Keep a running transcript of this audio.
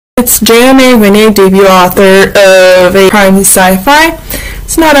It's J.M.A. Renee, debut author of a crime sci-fi.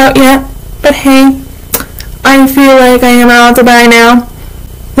 It's not out yet, but hey, I feel like I am allowed to buy now.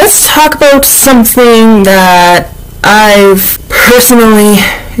 Let's talk about something that I've personally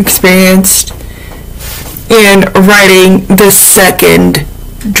experienced in writing the second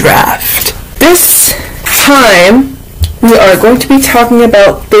draft. This time, we are going to be talking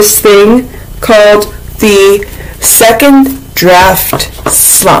about this thing called the Second Draft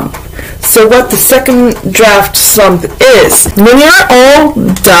Slump. So what the Second Draft Slump is, when you're all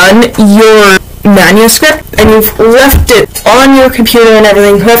done your manuscript and you've left it on your computer and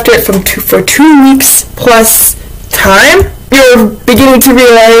everything, left it for 2 weeks plus time, you're beginning to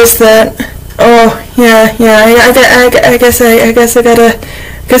realize that, I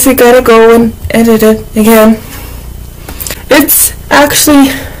guess I gotta go and edit it again. It's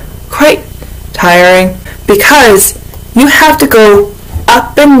actually quite tiring because you have to go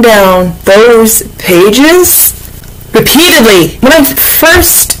up and down those pages repeatedly. When I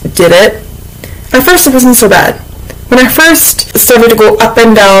first did it, at first it wasn't so bad. When I first started to go up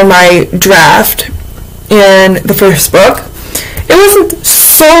and down my draft in the first book, it wasn't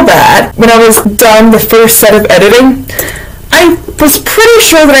so bad. When I was done the first set of editing, I was pretty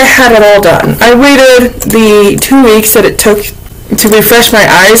sure that I had it all done. I waited the 2 weeks that it took to refresh my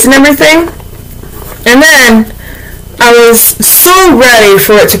eyes and everything, and then I was so ready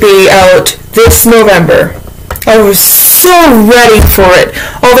for it to be out this November. I was so ready for it.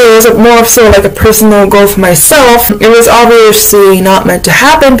 Although it was more so like a personal goal for myself, it was obviously not meant to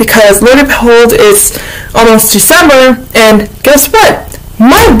happen because lo and behold, it's almost December, and guess what?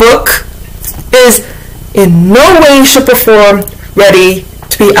 My book is in no way, shape, or form ready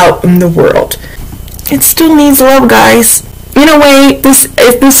to be out in the world. It still needs love, guys. In a way, this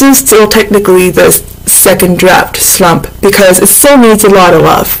is still technically the second draft slump because it still needs a lot of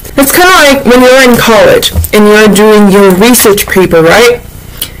love. It's kind of like when you're in college and you're doing your research paper, right?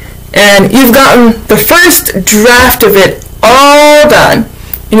 And you've gotten the first draft of it all done,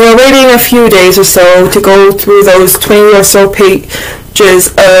 and you're waiting a few days or so to go through those 20 or so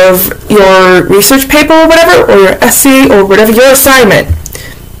pages of your research paper or whatever, or your essay or whatever, your assignment.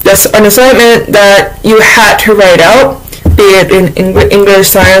 That's an assignment that you had to write out, be it in English,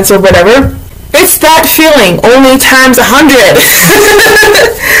 science, or whatever. It's that feeling, only times 100.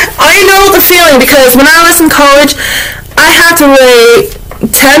 I know the feeling because when I was in college, I had to write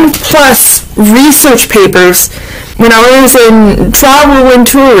 10 plus research papers when I was in travel and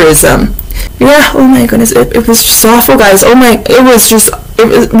tourism. Yeah, oh my goodness, it was just awful, guys. It was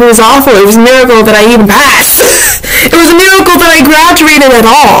awful. It was a miracle that I even passed. It was a miracle that I graduated at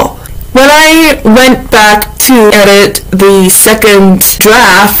all. When I went back to edit the second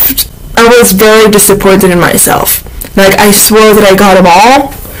draft, I was very disappointed in myself. Like, I swore that I got them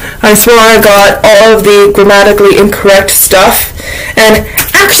all. I swore I got all of the grammatically incorrect stuff. And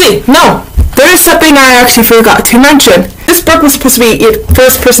actually, no, there is something I actually forgot to mention. This book was supposed to be in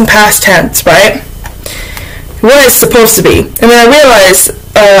first person past tense, right? What it's supposed to be. And then I realized,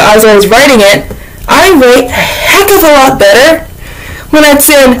 as I was writing it, I write a heck of a lot better when it's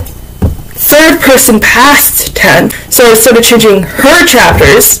in third person past tense. So instead of changing her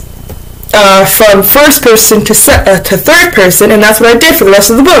chapters from first person to third person, and that's what I did for the rest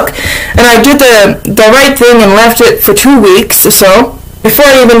of the book. And I did the right thing and left it for 2 weeks or so before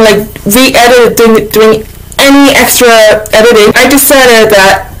I even re-edited, doing any extra editing. I decided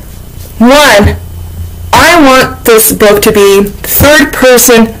that, one, I want this book to be third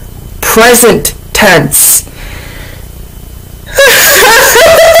person present tense.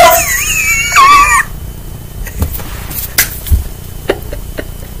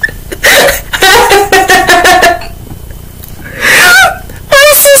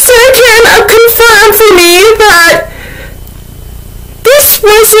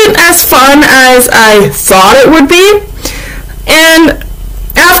 Wasn't as fun as I thought it would be, and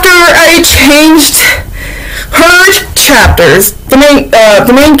after I changed her chapters, the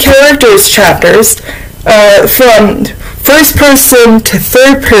main character's chapters, from first person to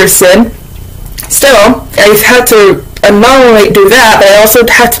third person, still I had to not only do that, but I also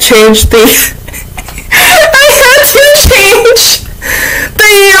had to change the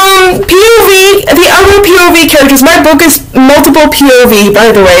POV, the other POV characters. My book is multiple POV,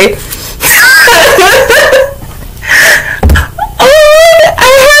 by the way.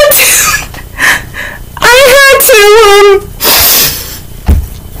 I had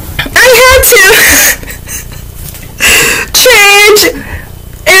to change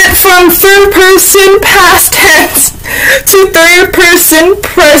it from third person past tense to third person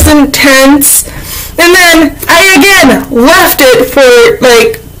present tense. And then I again left it for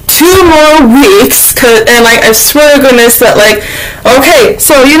like 2 more weeks, and like I swear to goodness that like, okay,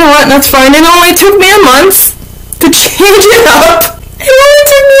 so you know what, that's fine. It only took me a month to change it up. It only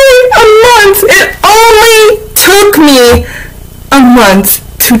took me a month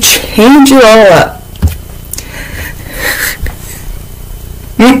to change it all up.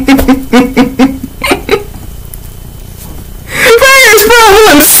 Various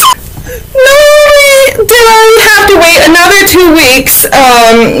problems. Not only did I have to wait another 2 weeks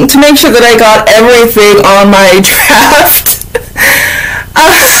to make sure that I got everything on my draft.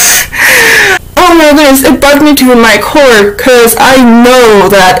 Oh my goodness, it bugged me to my core because I know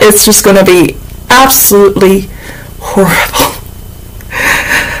that it's just going to be absolutely horrible.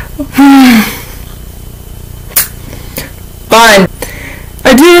 Fine.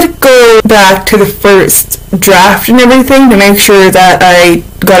 I did go back to the first draft and everything to make sure that I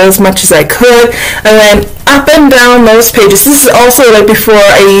got as much as I could. I went up and down those pages. This is also like before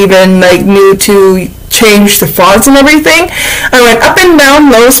I even like knew to change the fonts and everything. I went up and down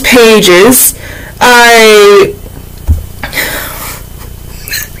those pages. I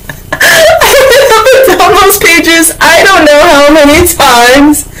went up and down those pages I don't know how many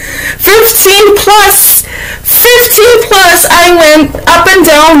times. 15 plus I went up and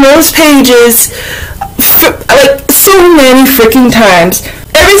down those pages like so many freaking times.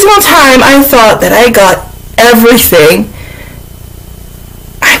 Every single time I thought that I got everything,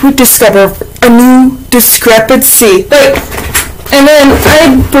 I would discover a new discrepancy. And then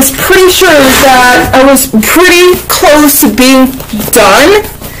I was pretty sure that I was pretty close to being done.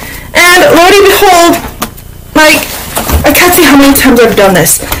 And lo and behold, like, I can't see how many times I've done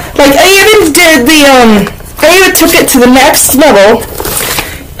this. Like, I even did I even took it to the next level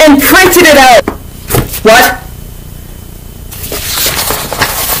and printed it out. What?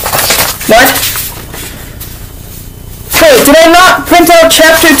 Wait, did I not print out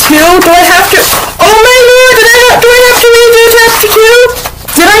chapter 2? Do I have to? Oh my lord, do I have to redo chapter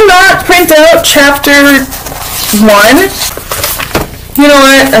 2? Did I not print out chapter 1? You know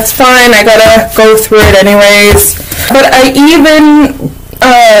what, that's fine, I gotta go through it anyways. But I even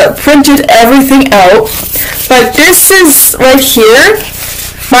printed everything out. But this is right here,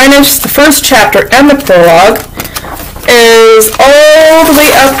 minus the first chapter and the prologue, is all the way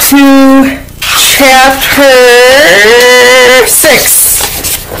up to chapter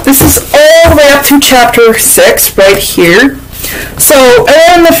 6. This is all the way up to chapter 6 right here. So,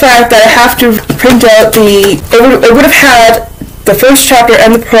 and the fact that I have to print out it would have had the first chapter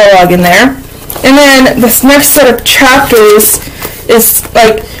and the prologue in there. And then this next set of chapters is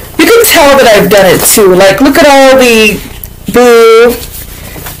like, you can tell that I've done it too. Like, look at all the blue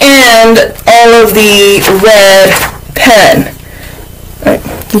and all of the red pen.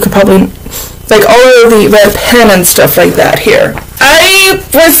 You could probably, like, all of the red pen and stuff like that here. I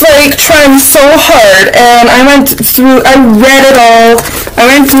was like trying so hard, and I read it all. I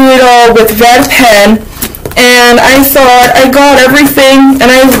went through it all with red pen, and I thought I got everything, and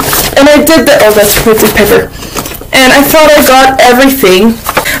I did the, oh, that's printed paper. And I thought I got everything.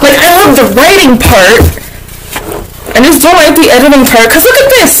 Like, I love the writing part. I just don't like the editing part, because look at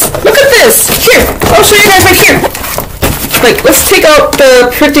this! Look at this! Here, I'll show you guys right here. Like, let's take out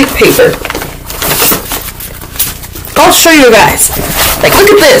the printing paper. I'll show you guys. Like, look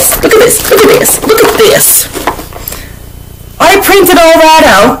at this! Look at this! Look at this! Look at this! I printed all that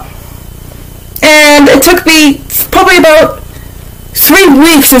out, and it took me probably about 3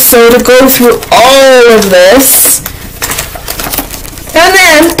 weeks or so to go through all of this. And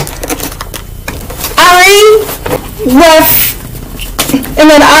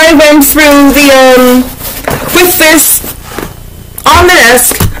then I went through with this on the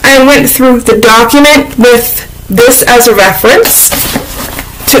desk. I went through the document with this as a reference.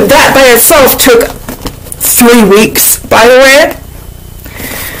 That by itself took 3 weeks, by the way.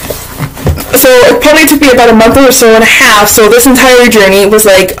 So it probably took me about a month or so and a half. So this entire journey was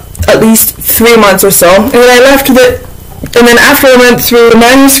like at least 3 months or so. And then I left it. And then after I went through the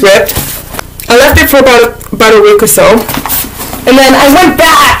manuscript, I left it for about a week or so. And then I went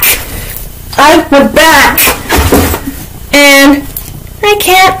back. And I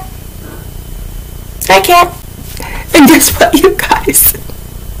can't. And guess what, you guys?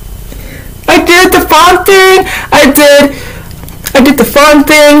 I did the font thing. I did the font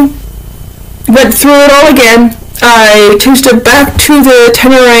thing. Went through it all again. I changed it back to the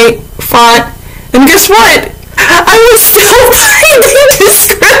Tenorite font. And guess what? I was still finding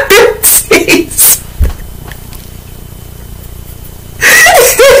discrepancies.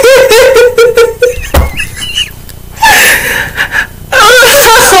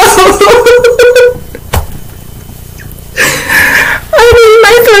 I mean,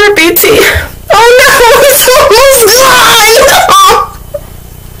 my PT. Oh no, it's almost gone!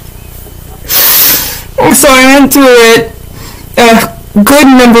 So I went through it a good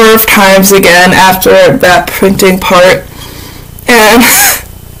number of times again after that printing part, and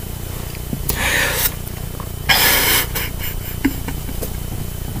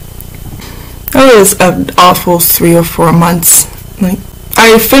that was an awful 3 or 4 months. Like,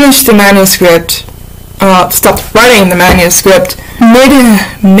 I finished the manuscript, stopped writing the manuscript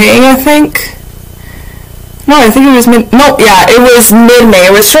mid-May, I think. No, I think it was it was mid-May.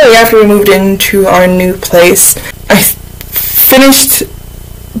 It was shortly after we moved into our new place. I finished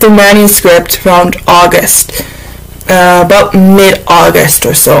the manuscript around August, about mid-August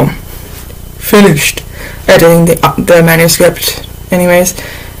or so. Finished editing the manuscript, anyways.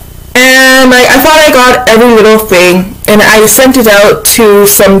 And I thought I got every little thing, and I sent it out to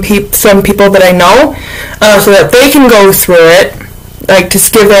some people that I know, so that they can go through it, like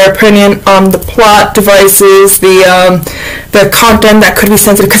just give their opinion on the plot devices, the content that could be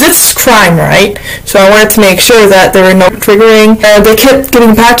sensitive, because it's crime, right? So I wanted to make sure that there were no triggering. They kept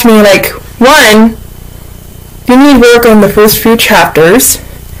getting back to me like, 1, you need work on the first few chapters.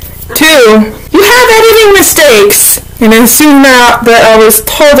 2, you have editing mistakes. And as soon as that I was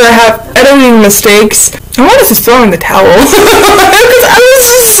told I have editing mistakes, I wanted to throw in the towel. Because I was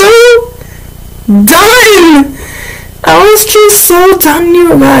just so done. I was just so done,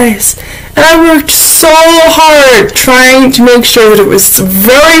 you guys. And I worked so hard trying to make sure that it was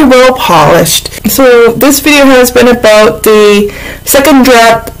very well polished. So this video has been about the Second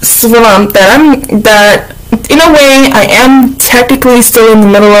Draft Slump that in a way I am technically still in the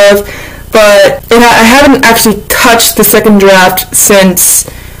middle of, but I haven't actually touched the second draft since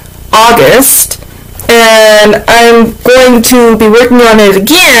August, and I'm going to be working on it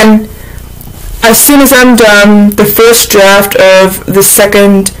again as soon as I'm done the first draft of the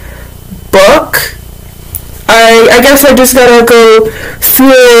second book. I guess I just gotta go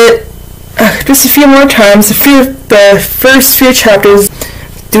through it just a few more times. The first few chapters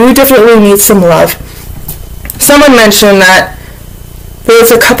do definitely need some love. Someone mentioned that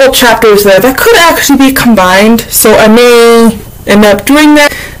there's a couple chapters there that could actually be combined, so I may end up doing that.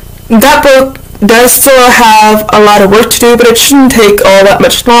 That book does still have a lot of work to do, but it shouldn't take all that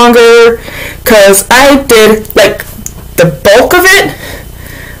much longer, because I did like the bulk of it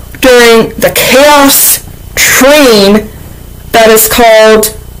during the chaos train that is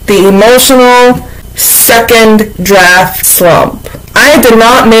called the emotional second draft slump. I did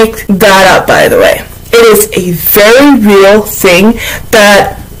not make that up, by the way. It is a very real thing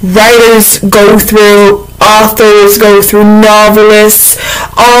that writers go through, authors go through, novelists,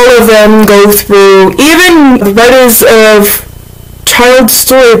 all of them go through, even the writers of child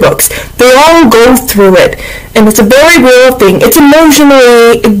storybooks, they all go through it, and it's a very real thing. It's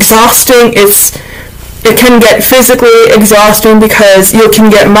emotionally exhausting. It can get physically exhausting because you can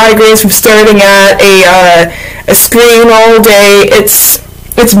get migraines from staring at a screen all day.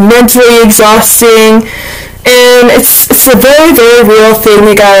 It's mentally exhausting, and it's a very, very real thing,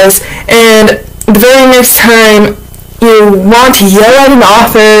 you guys. And the very next time you want to yell at an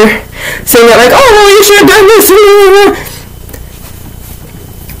author, saying that like, oh, well, you should have done this,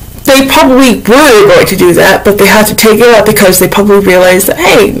 they probably were going to do that, but they had to take it out because they probably realized that,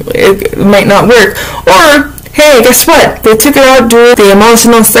 hey, it might not work. Or, hey, guess what? They took it out during the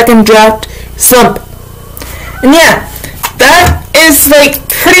emotional second draft slump. And yeah, that is like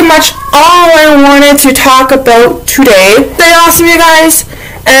pretty much all I wanted to talk about today. Stay awesome, you guys,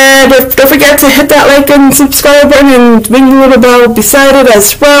 and don't forget to hit that like and subscribe button and ring the little bell beside it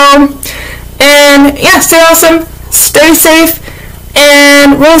as well. And yeah, stay awesome, stay safe,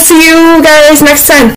 and we'll see you guys next time.